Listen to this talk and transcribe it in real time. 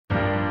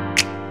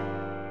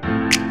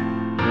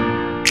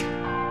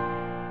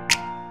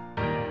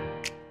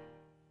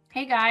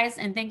guys,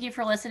 and thank you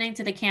for listening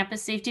to the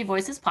Campus Safety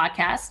Voices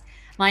podcast.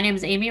 My name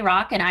is Amy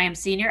Rock, and I am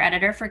Senior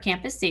Editor for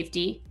Campus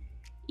Safety.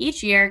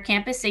 Each year,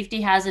 Campus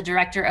Safety has a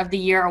Director of the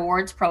Year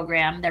awards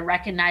program that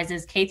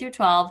recognizes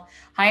K-12,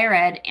 higher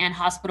ed, and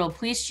hospital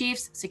police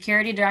chiefs,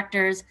 security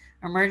directors,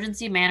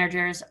 emergency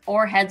managers,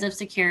 or heads of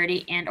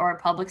security and/or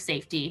public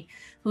safety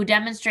who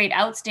demonstrate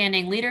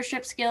outstanding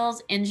leadership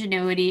skills,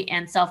 ingenuity,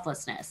 and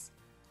selflessness.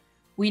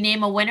 We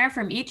name a winner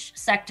from each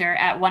sector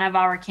at one of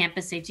our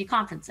campus safety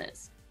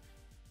conferences.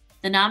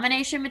 The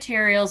nomination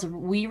materials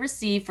we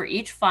receive for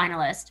each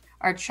finalist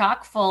are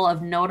chock full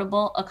of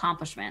notable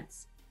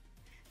accomplishments.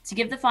 To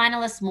give the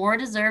finalists more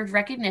deserved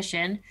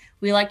recognition,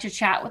 we like to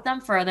chat with them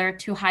further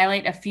to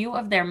highlight a few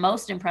of their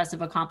most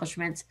impressive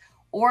accomplishments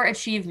or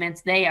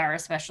achievements they are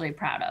especially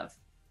proud of.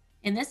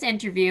 In this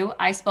interview,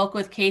 I spoke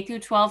with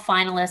K-12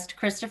 finalist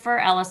Christopher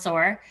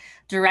Ellisor,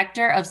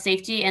 Director of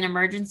Safety and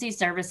Emergency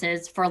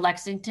Services for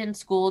Lexington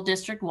School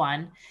District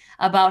 1,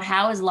 about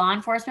how his law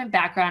enforcement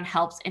background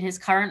helps in his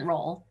current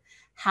role,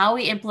 how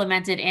he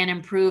implemented and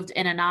improved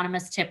an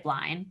anonymous tip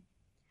line,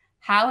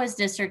 how his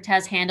district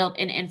has handled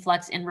an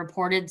influx in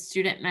reported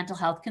student mental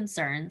health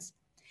concerns,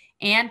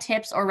 and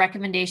tips or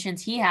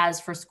recommendations he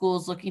has for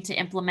schools looking to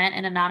implement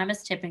an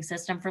anonymous tipping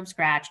system from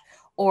scratch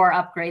or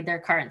upgrade their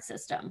current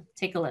system.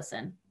 Take a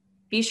listen.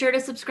 Be sure to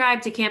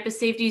subscribe to Campus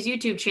Safety's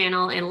YouTube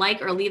channel and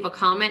like or leave a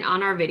comment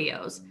on our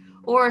videos.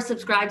 Or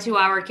subscribe to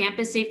our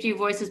Campus Safety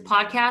Voices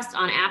podcast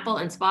on Apple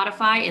and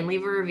Spotify and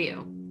leave a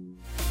review.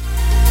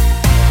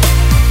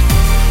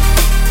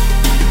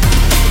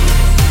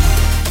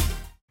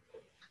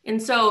 And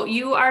so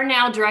you are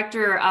now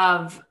Director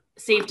of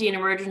Safety and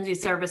Emergency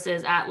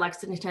Services at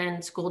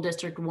Lexington School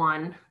District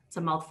 1. It's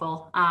a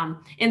mouthful,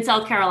 in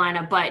South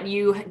Carolina, but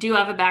you do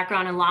have a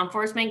background in law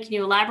enforcement. Can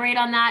you elaborate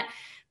on that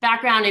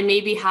background and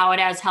maybe how it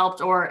has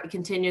helped or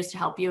continues to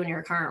help you in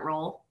your current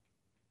role?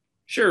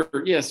 Sure.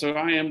 Yeah. So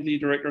I am the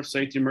Director of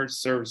Safety and Emergency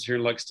Services here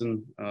in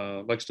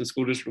Lexington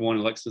School District 1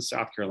 in Lexington,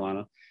 South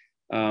Carolina.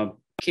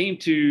 Came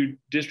to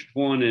District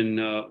 1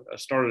 and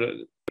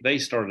they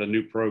started a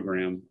new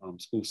program,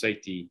 school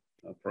safety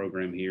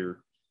program here,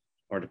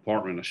 our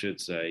department, I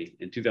should say,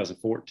 in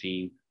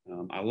 2014.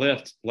 I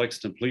left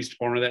Lexington Police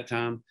Department at that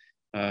time.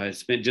 I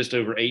spent just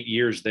over 8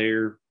 years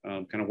there,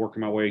 kind of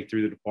working my way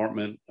through the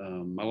department.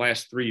 My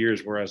last 3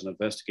 years were as an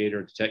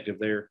investigator, detective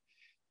there.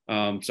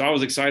 So I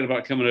was excited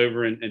about coming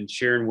over and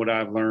sharing what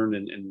I've learned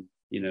and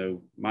you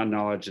know, my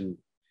knowledge. And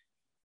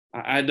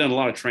I had done a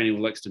lot of training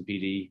with Lexington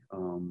PD,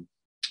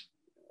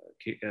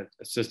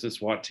 assistant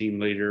SWAT team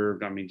leader.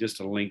 I mean, just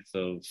a length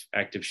of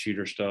active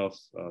shooter stuff,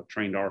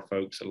 trained our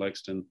folks at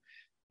Lexington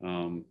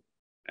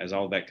as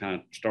all that kind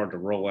of started to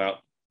roll out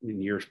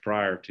in years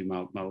prior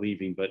to my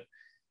leaving. But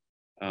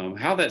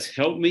how that's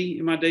helped me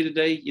in my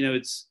day-to-day, you know,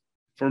 it's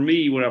for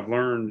me, what I've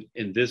learned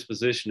in this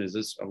position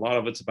is a lot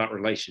of it's about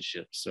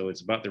relationships. So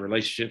it's about the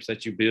relationships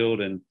that you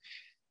build, and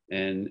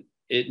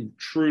it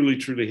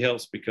truly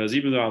helps, because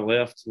even though I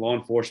left law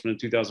enforcement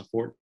in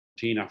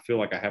 2014, I feel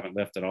like I haven't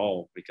left at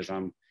all, because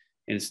I'm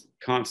in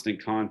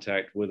constant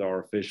contact with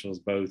our officials,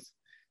 both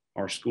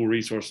our school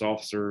resource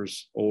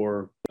officers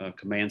or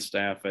command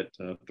staff at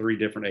 3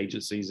 different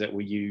agencies that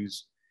we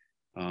use.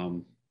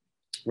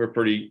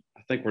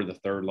 I think we're the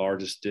 3rd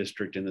largest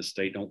district in the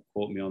state. Don't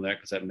quote me on that,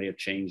 because that may have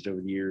changed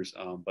over the years.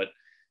 But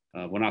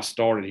when I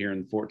started here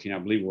in 14, I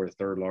believe we're the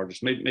 3rd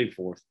largest, maybe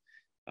 4th.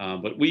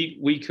 But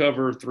we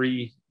cover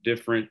 3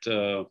 different,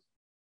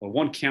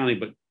 one county,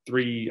 but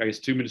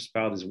 2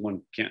 municipalities and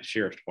 1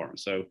 sheriff's department.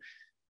 So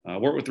I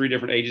work with 3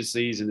 different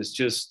agencies, and it's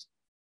just,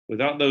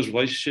 without those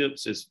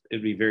relationships,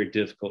 it'd be very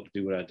difficult to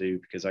do what I do,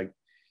 because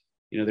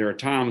there are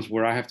times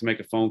where I have to make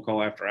a phone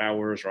call after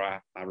hours, or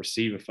I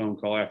receive a phone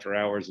call after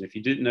hours. And if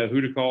you didn't know who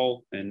to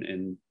call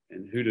and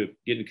who to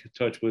get in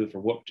touch with for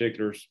what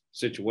particular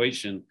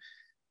situation,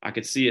 I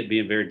could see it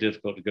being very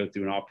difficult to go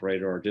through an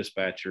operator or a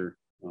dispatcher,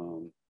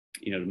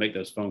 to make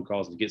those phone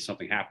calls and get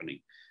something happening.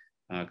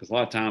 Because a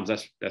lot of times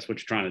that's what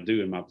you're trying to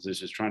do in my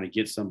position, is trying to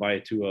get somebody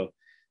to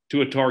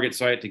a target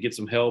site to get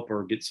some help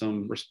or get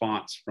some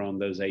response from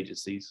those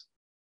agencies.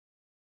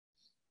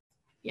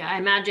 Yeah, I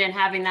imagine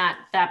having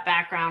that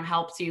background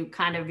helps you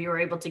you're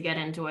able to get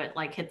into it,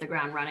 like hit the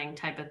ground running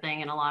type of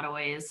thing in a lot of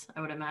ways,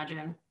 I would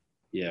imagine.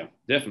 Yeah,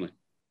 definitely.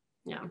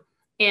 Yeah.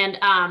 And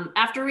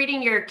after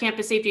reading your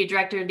Campus Safety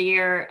Director of the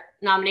Year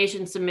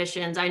nomination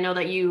submissions, I know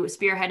that you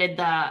spearheaded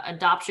the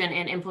adoption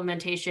and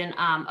implementation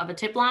of a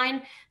tip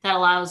line that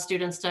allows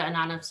students to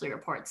anonymously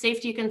report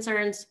safety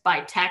concerns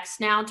by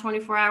text now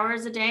 24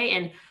 hours a day.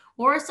 And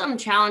what are some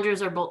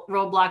challenges or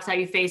roadblocks that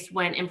you faced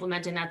when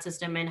implementing that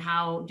system, and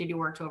how did you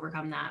work to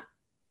overcome that?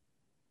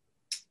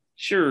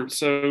 Sure.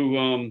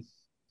 So,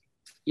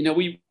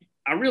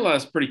 I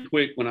realized pretty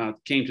quick when I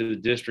came to the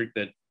district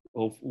that,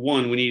 well,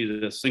 one, we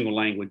needed a single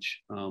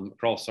language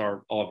across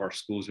all of our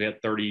schools. We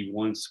had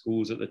 31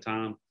 schools at the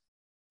time.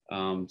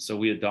 So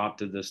we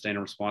adopted the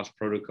standard response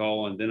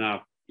protocol. And then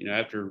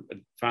after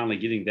finally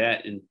getting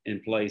that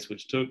in place,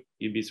 which took,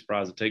 you'd be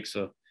surprised, it takes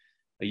a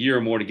year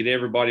or more to get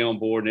everybody on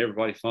board and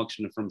everybody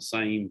functioning from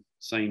the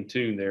same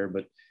tune there.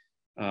 But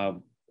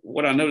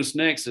what I noticed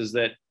next is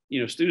that,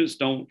 students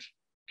don't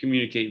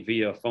communicate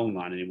via a phone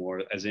line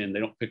anymore, as in they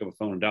don't pick up a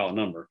phone and dial a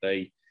number.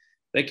 They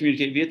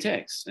communicate via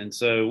text. And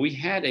so we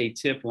had a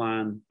tip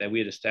line that we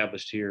had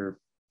established here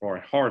for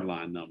a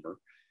hardline number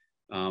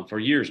for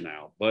years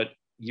now, but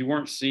you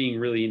weren't seeing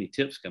really any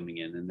tips coming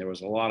in, and there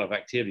was a lot of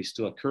activity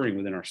still occurring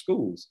within our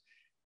schools.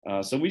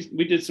 So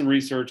we did some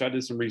research. I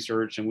did some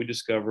research, and we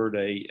discovered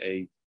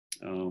a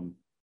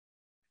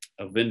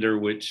vendor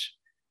which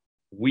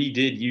we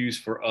did use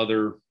for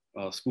other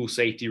school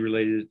safety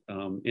related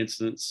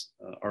incidents,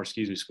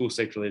 school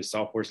safety related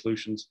software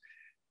solutions.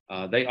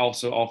 They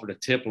also offered a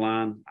tip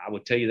line. I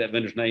would tell you that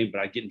vendor's name,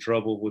 but I'd get in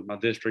trouble with my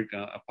district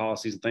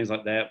policies and things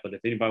like that. But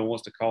if anybody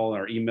wants to call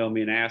or email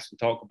me and ask and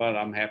talk about it,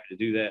 I'm happy to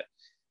do that.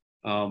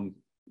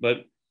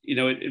 But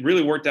it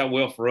really worked out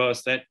well for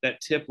us.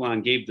 That tip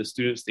line gave the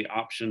students the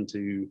option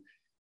to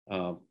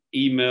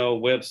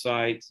email,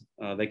 website.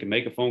 They can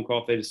make a phone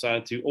call if they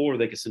decided to, or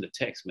they could send a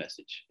text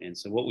message. And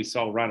so what we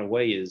saw right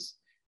away is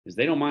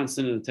they don't mind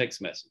sending a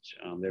text message.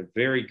 They're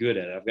very good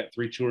at it. I've got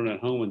 3 children at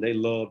home, and they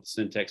love to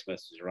send text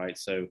messages, right?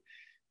 So,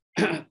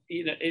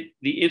 the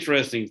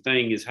interesting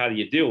thing is, how do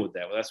you deal with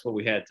that? Well, that's what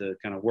we had to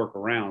kind of work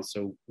around.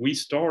 So we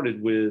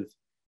started with,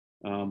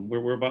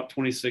 we're about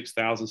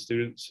 26,000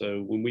 students.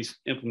 So when we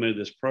implemented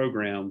this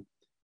program,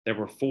 there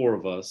were 4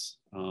 of us,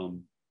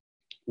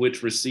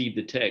 which received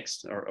the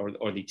text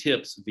or the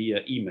tips via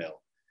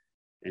email.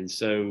 And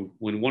so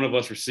when one of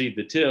us received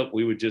the tip,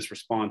 we would just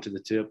respond to the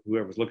tip,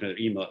 whoever was looking at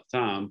their email at the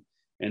time.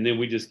 And then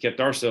we just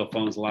kept our cell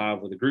phones live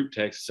with a group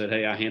text, said,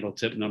 hey, I handle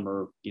tip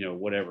number,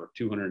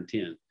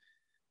 210,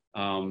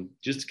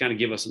 just to kind of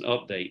give us an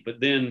update. But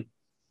then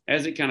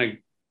as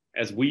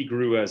we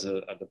grew as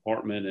a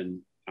department,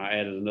 and I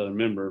added another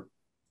member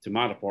to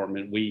my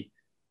department, we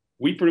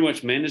pretty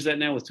much manage that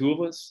now with 2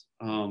 of us.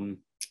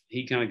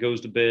 He kind of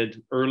goes to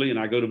bed early and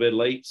I go to bed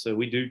late. So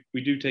we do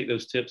take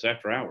those tips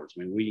after hours.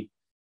 I mean,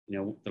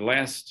 the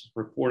last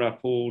report I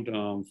pulled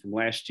from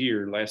last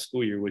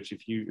school year, which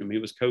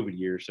it was COVID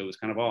year, so it was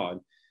kind of odd.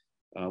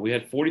 We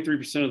had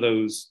 43% of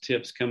those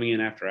tips coming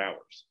in after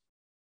hours.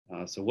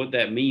 So what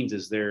that means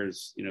is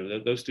those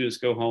students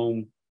go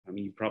home. I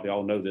mean, you probably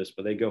all know this,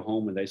 but they go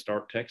home and they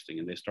start texting,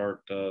 and they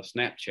start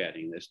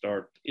Snapchatting, they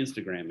start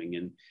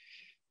Instagramming,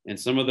 and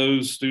some of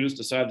those students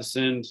decide to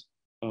send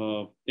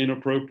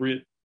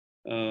inappropriate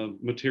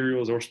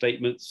materials or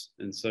statements,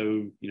 and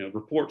so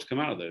reports come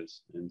out of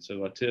those. And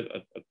so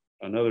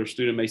another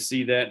student may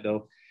see that,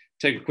 they'll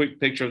take a quick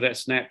picture of that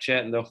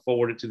Snapchat and they'll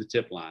forward it to the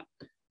tip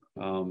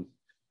line,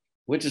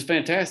 which is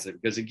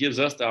fantastic because it gives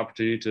us the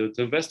opportunity to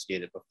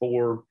investigate it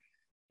before.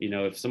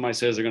 If somebody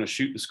says they're going to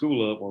shoot the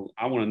school up, well,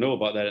 I want to know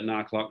about that at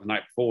 9:00 the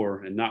night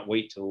before, and not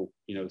wait till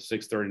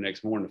 6:30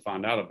 next morning to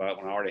find out about it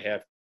when I already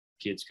have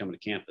kids coming to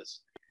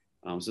campus.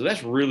 So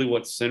that's really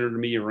what centered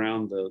me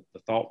around the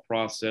thought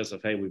process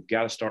of, hey, we've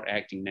got to start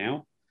acting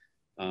now.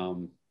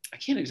 I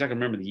can't exactly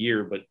remember the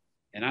year,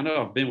 and I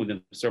know I've been with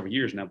them for several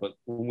years now, but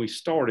when we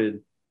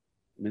started,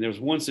 there was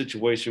one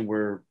situation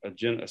where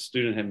a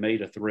student had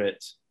made a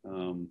threat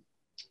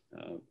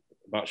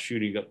about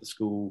shooting up the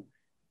school.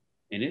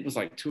 And it was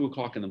like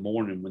 2:00 in the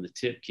morning when the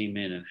tip came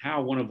in, and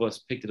how one of us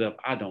picked it up,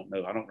 I don't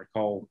know. I don't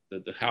recall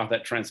how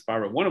that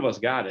transpired, but one of us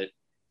got it,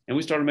 and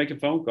we started making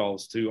phone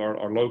calls to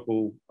our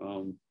local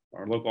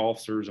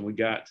officers, and we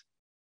got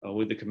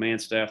with the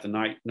command staff,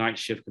 the night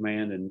shift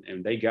command,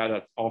 and they got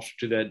an officer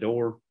to that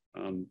door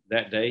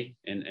that day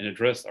and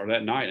addressed, or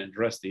that night, and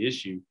addressed the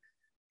issue.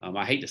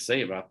 I hate to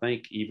say it, but I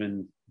think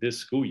even this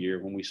school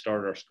year, when we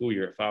started our school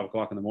year at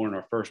 5:00 in the morning,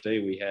 our first day,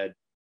 we had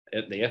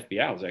the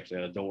FBI was actually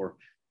at a door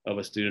of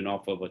a student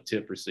off of a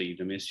tip received.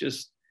 It's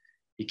just,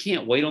 you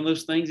can't wait on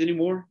those things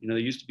anymore. There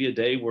used to be a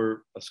day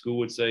where a school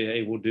would say,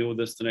 hey, we'll deal with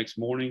this the next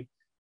morning.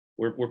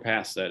 We're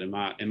past that in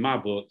my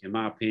book, in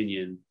my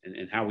opinion,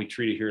 and how we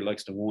treat it here at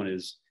Lexington One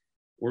is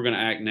we're going to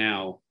act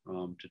now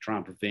to try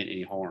and prevent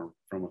any harm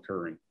from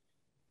occurring.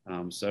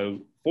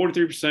 So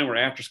 43% were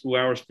after school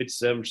hours,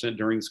 57%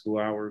 during the school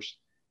hours.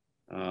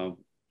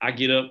 I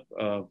get up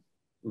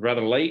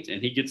rather late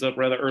and he gets up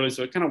rather early.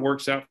 So it kind of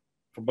works out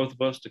for both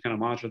of us to kind of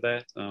monitor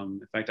that.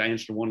 In fact, I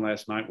answered one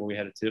last night where we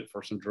had a tip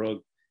for some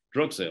drug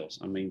sales.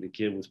 The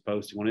kid was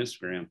posting on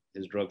Instagram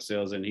his drug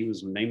sales, and he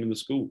was naming the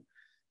school.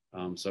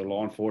 So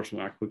law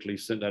enforcement, I quickly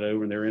sent that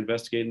over, and they're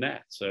investigating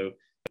that. So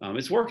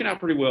it's working out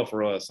pretty well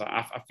for us.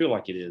 I feel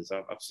like it is.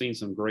 I've seen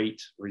some great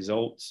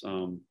results.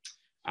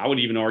 I would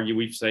even argue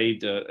we've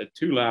saved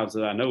 2 lives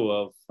that I know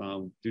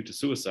of due to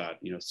suicide.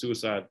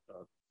 Suicide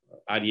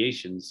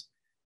ideations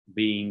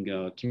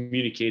being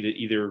communicated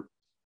either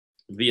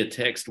via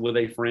text with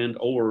a friend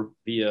or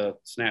via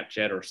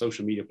Snapchat or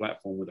social media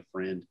platform with a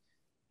friend.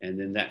 And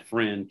then that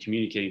friend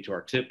communicating to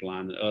our tip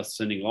line and us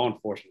sending law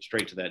enforcement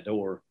straight to that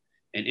door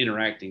and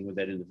interacting with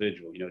that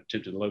individual,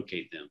 attempting to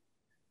locate them.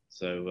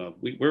 So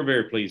we're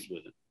very pleased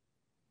with it.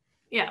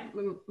 Yeah.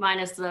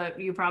 Minus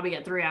you probably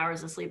get 3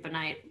 hours of sleep a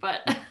night,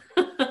 but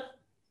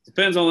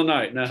depends on the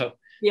night. No.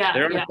 Yeah.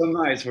 There are some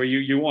nights where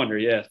you wonder.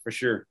 Yeah, for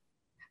sure.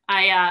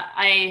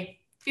 I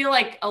feel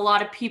like a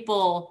lot of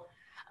people,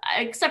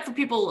 except for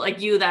people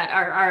like you that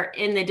are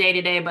in the day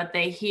to day, but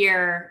they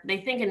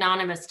think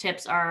anonymous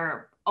tips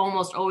are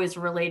almost always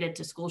related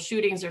to school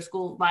shootings or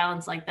school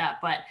violence like that.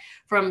 But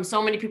from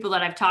so many people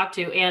that I've talked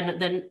to, and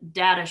the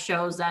data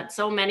shows that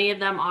so many of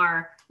them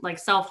are like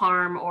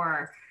self-harm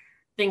or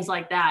things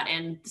like that.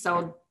 And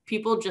so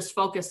people just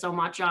focus so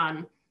much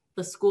on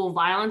the school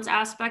violence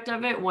aspect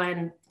of it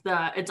when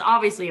it's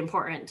obviously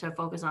important to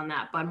focus on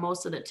that, but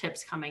most of the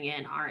tips coming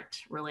in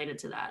aren't related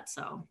to that.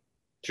 So.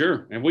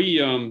 Sure. And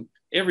we,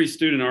 every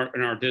student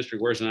in our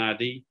district wears an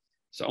ID.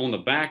 So on the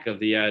back of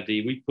the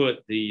ID, we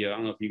put I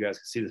don't know if you guys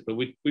can see this, but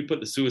we put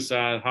the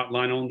suicide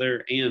hotline on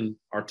there and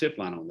our tip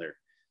line on there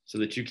so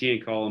that you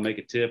can call and make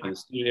a tip. And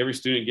every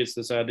student gets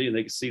this ID and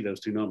they can see those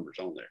two numbers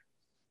on there.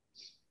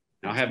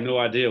 Now, I have no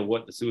idea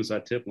what the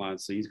suicide tip line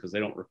sees because they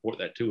don't report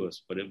that to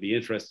us, but it'd be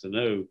interesting to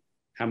know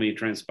how many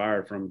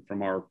transpired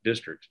from our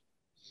district.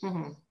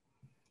 Mm-hmm.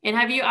 And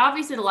have you,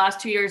 obviously the last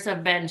 2 years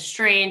have been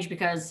strange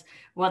because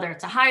whether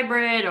it's a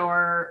hybrid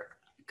or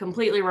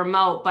completely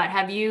remote, but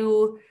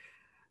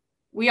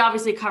we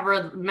obviously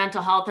cover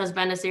mental health has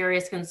been a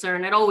serious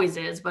concern. It always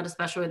is, but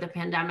especially with the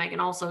pandemic and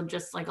also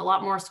just like a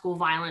lot more school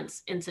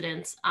violence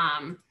incidents.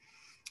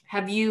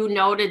 Did you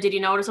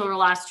notice over the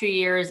last 2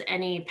 years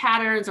any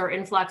patterns or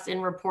influx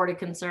in reported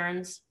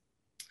concerns?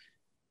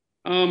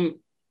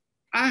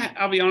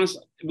 I'll be honest,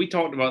 we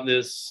talked about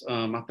this.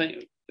 I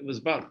think it was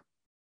about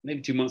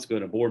maybe 2 months ago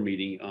at a board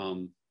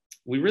meeting.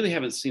 We really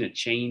haven't seen a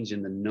change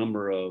in the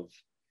number of,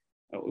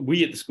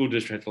 we at the school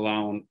district rely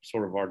on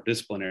sort of our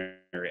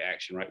disciplinary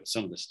action, right, with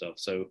some of this stuff.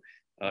 So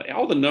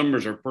all the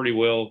numbers are pretty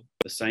well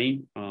the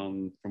same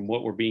from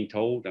what we're being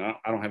told. And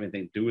I don't have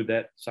anything to do with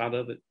that side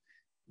of it.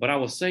 But I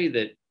will say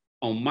that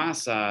on my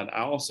side,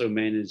 I also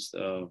manage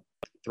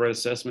threat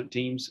assessment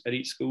teams at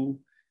each school.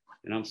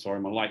 And I'm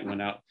sorry, my light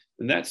went out.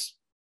 And that's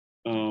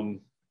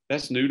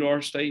new to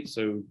our state.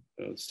 So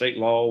state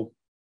law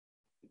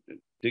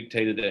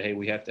dictated that, hey,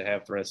 we have to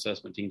have threat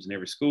assessment teams in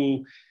every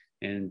school.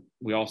 And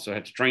we also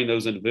have to train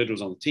those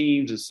individuals on the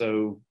teams. And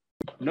so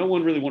no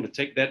one really wanted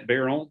to take that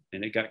bear on.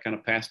 And it got kind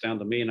of passed down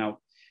to me. And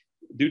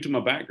due to my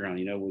background,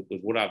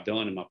 with what I've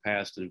done in my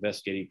past in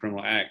investigating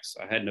criminal acts,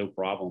 I had no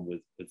problem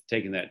with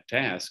taking that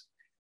task.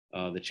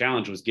 The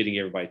challenge was getting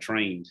everybody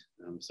trained.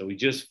 So we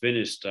just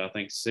finished, I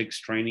think, 6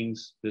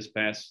 trainings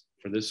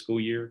for this school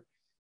year.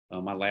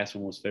 My last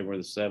one was February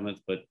the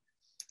 7th, but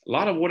a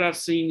lot of what I've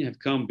seen have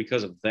come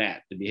because of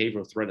that, the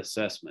behavioral threat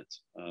assessment.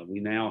 We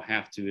now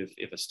have to,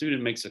 if a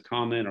student makes a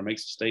comment or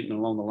makes a statement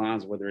along the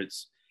lines, whether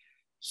it's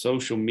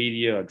social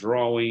media, a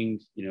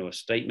drawing, a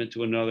statement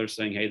to another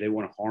saying, hey, they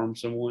want to harm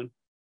someone,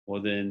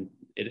 well, then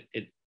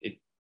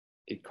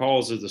it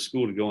causes the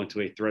school to go into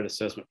a threat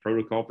assessment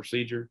protocol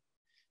procedure.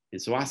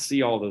 And so I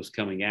see all those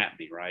coming at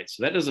me, right?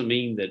 So that doesn't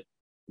mean that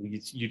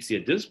you'd see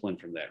a discipline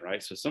from that,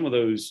 right? So some of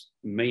those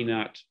may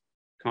not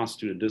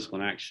constitute a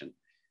discipline action.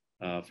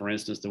 For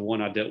instance, the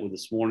one I dealt with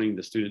this morning,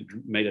 the student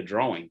made a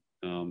drawing,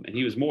 and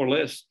he was more or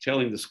less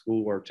telling the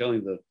school or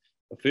telling the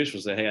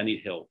officials that, hey, I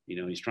need help.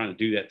 He's trying to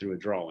do that through a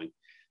drawing.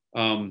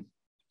 And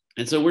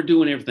so we're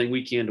doing everything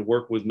we can to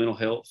work with mental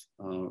health,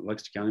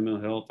 Lexington County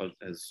Mental Health,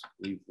 as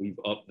we've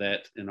upped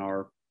that in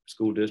our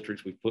school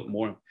districts. We've put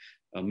more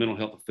mental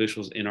health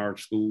officials in our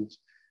schools,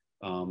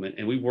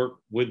 and we work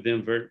with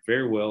them very,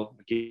 very well.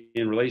 Again,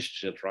 in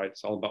relationships, right?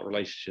 It's all about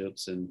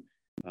relationships. And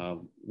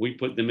we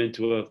put them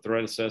into a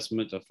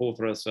full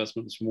threat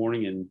assessment this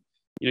morning. And,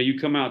 you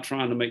come out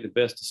trying to make the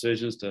best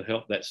decisions to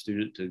help that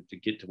student to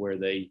get to where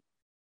they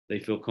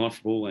feel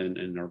comfortable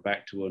and are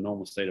back to a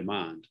normal state of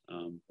mind,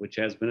 which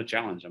has been a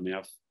challenge. I mean,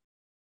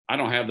 I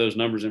don't have those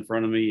numbers in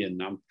front of me,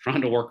 and I'm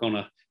trying to work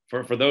on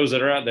for those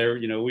that are out there,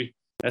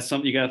 that's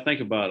something you got to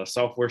think about, a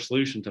software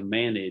solution to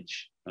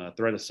manage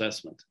threat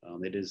assessment.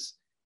 It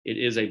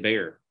is a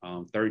bear,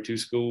 32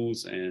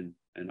 schools and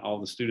all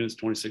the students,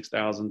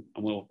 26,000.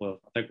 Well, I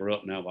think we're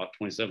up now about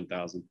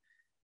 27,000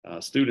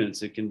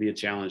 students. It can be a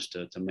challenge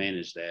to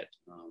manage that.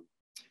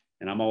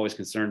 And I'm always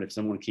concerned if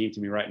someone came to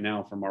me right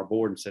now from our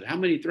board and said, how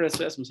many threat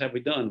assessments have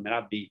we done?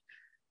 And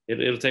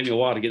it'll take me a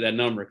while to get that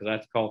number because I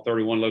have to call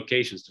 31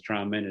 locations to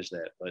try and manage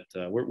that.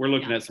 But we're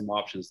looking at some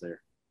options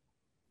there.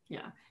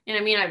 Yeah. And I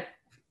mean,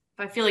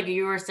 I feel like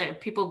you were saying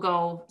people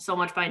go so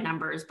much by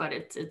numbers, but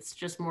it's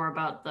just more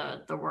about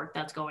the work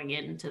that's going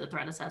into the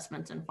threat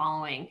assessments and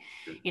following,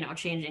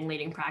 changing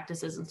leading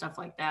practices and stuff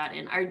like that.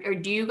 And are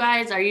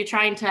you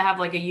trying to have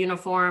like a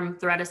uniform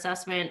threat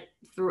assessment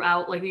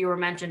throughout, like you were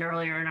mentioned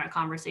earlier in our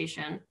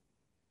conversation?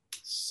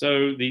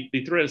 So the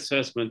threat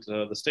assessment,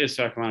 the state of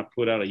South Carolina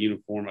put out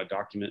a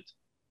document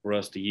for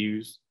us to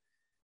use.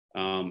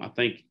 I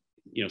think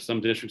some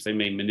districts, they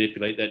may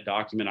manipulate that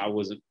document. I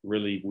wasn't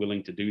really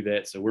willing to do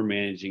that. So we're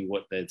managing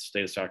what the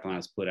state of South Carolina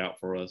has put out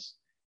for us.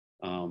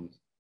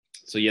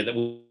 So yeah,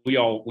 that we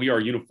are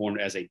uniformed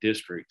as a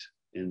district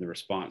in the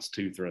response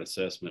to threat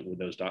assessment with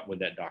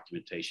that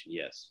documentation.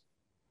 Yes.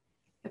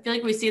 I feel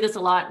like we see this a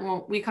lot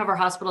when we cover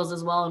hospitals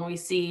as well. And we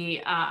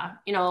see, a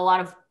lot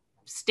of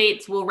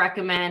states will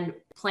recommend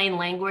plain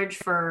language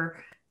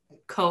for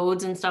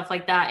codes and stuff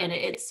like that.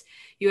 And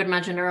you had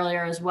mentioned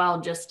earlier as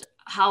well, just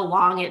how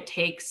long it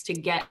takes to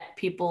get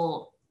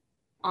people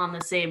on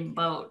the same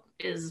boat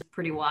is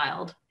pretty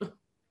wild.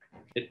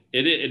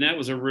 And that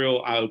was a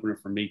real eye opener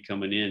for me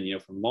coming in,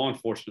 from law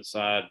enforcement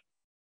side.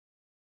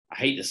 I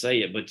hate to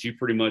say it,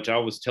 but I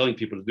was telling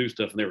people to do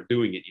stuff and they were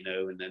doing it,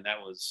 and then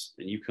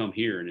and you come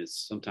here and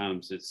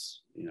sometimes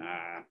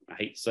I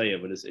hate to say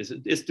it, but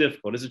it's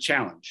difficult. It's a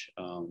challenge.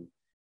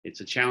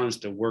 It's a challenge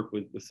to work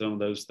with some of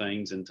those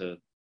things and to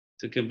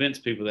convince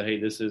people that, hey,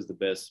 this is the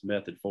best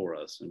method for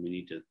us. And we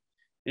need to,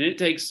 and it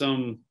takes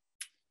some,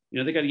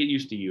 they got to get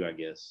used to you, I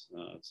guess,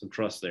 some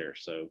trust there.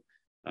 So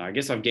I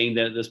guess I've gained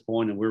that at this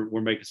point, and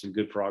we're making some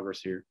good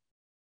progress here.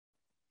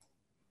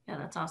 Yeah,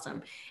 that's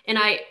awesome. And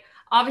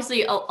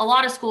obviously a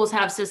lot of schools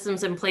have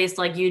systems in place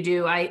like you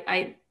do.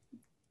 I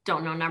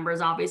don't know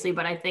numbers, obviously,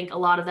 but I think a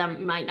lot of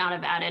them might not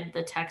have added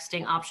the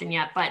texting option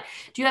yet. But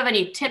do you have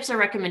any tips or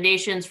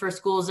recommendations for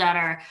schools that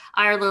are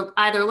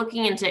either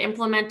looking into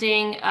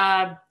implementing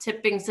a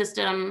tipping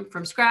system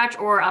from scratch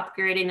or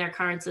upgrading their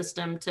current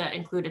system to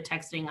include a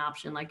texting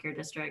option like your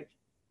district?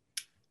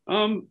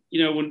 When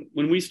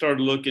we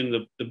started looking,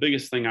 the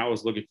biggest thing I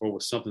was looking for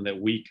was something that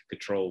we could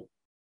control.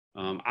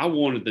 I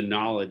wanted the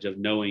knowledge of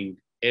knowing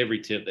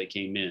every tip that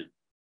came in.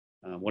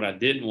 What I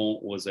didn't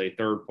want was a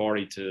third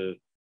party to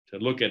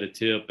look at a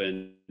tip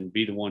and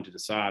be the one to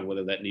decide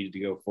whether that needed to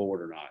go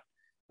forward or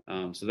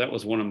not. So that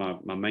was one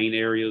of my main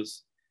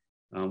areas.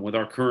 With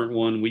our current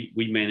one,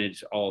 we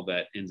manage all of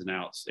that ins and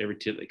outs. Every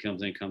tip that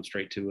comes in comes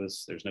straight to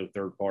us. There's no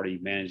third party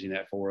managing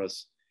that for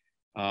us.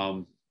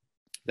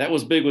 That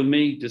was big with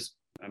me.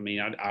 I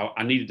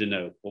needed to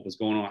know what was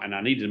going on, and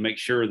I needed to make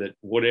sure that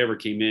whatever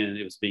came in,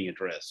 it was being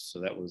addressed. So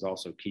that was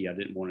also key. I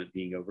didn't want it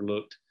being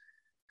overlooked.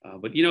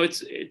 But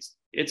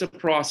it's a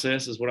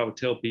process, is what I would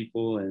tell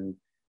people. And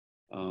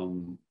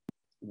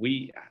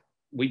we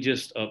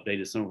just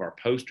updated some of our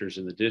posters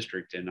in the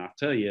district, and I'll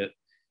tell you,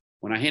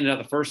 when I handed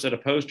out the first set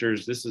of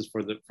posters, this is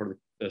for the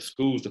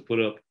schools to put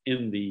up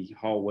in the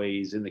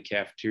hallways, in the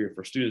cafeteria,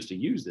 for students to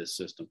use this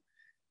system.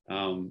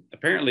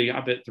 Apparently, I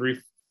bet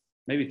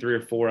maybe 3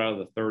 or 4 out of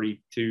the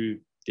 32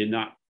 did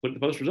not put the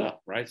posters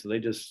up, right? So they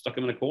just stuck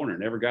them in a corner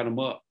and never got them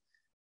up.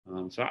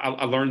 So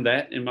I learned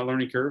that in my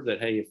learning curve,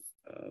 that, hey, if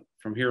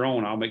from here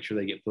on, I'll make sure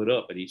they get put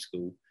up at each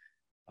school.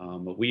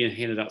 But we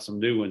handed out some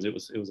new ones. It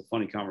was a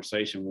funny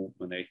conversation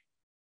when they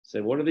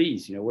said, "What are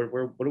these? What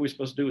are we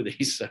supposed to do with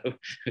these?" So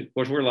of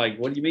course we're like,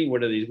 "What do you mean?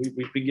 What are these?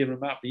 We've been giving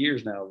them out for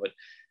years now."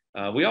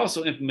 But we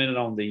also implemented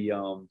on the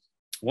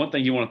one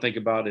thing you want to think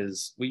about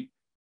is we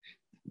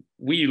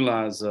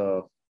utilize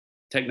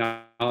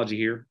technology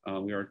here.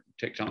 We are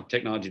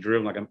technology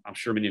driven, like I'm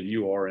sure many of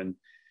you are, and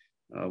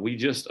we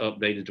just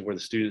updated to where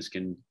the students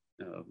can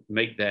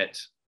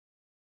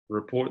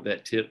report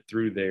that tip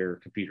through their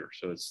computer.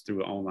 So it's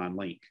through an online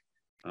link.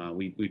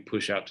 We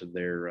push out to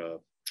their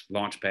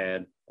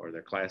Launchpad or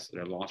their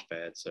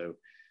Launchpad. So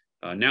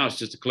now it's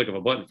just a click of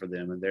a button for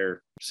them, and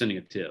they're sending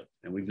a tip.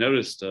 And we've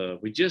noticed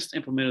we just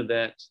implemented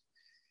that.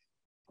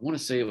 I want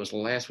to say it was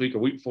last week or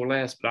week before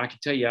last, but I can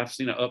tell you I've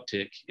seen an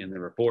uptick in the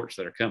reports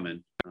that are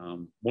coming.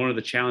 One of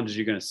the challenges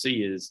you're going to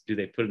see is, do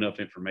they put enough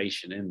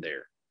information in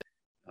there?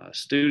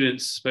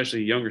 Students,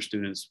 especially younger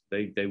students,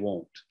 they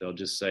won't. They'll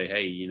just say,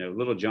 "Hey,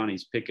 little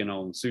Johnny's picking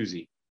on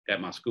Susie at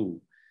my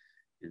school."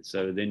 And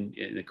so then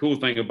the cool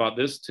thing about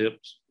this tip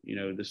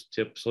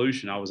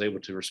solution, I was able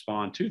to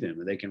respond to them,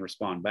 and they can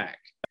respond back.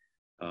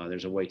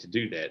 There's a way to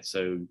do that.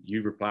 So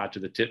you reply to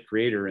the tip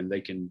creator, and they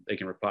can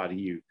reply to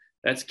you.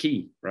 That's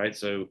key, right?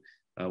 So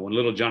when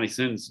little Johnny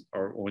sends,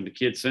 or when the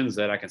kid sends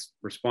that, I can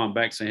respond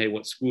back saying, "Hey,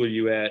 what school are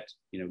you at?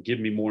 Give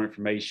me more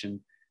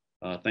information."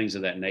 Things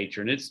of that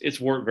nature. And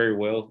it's worked very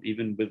well,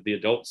 even with the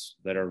adults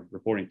that are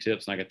reporting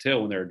tips. And I can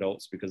tell when they're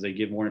adults because they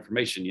give more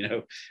information,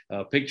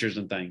 pictures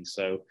and things.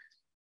 So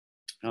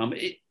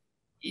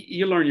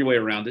you learn your way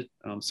around it.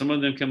 Some of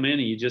them come in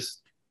and you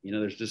just,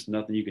 there's just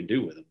nothing you can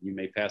do with them. You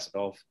may pass it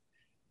off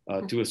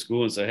to a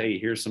school and say, "Hey,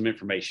 here's some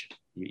information.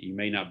 You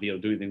may not be able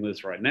to do anything with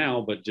this right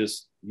now, but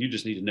you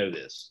just need to know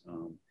this."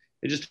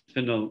 It just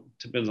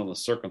depends on the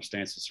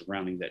circumstances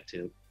surrounding that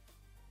tip.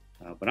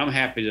 But I'm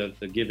happy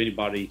to give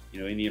anybody,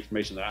 any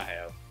information that I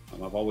have.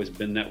 I've always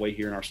been that way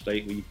here in our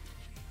state.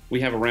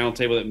 We have a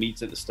roundtable that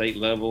meets at the state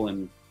level,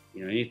 and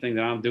anything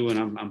that I'm doing,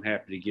 I'm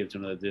happy to give to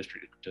another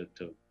district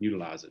to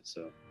utilize it.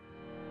 So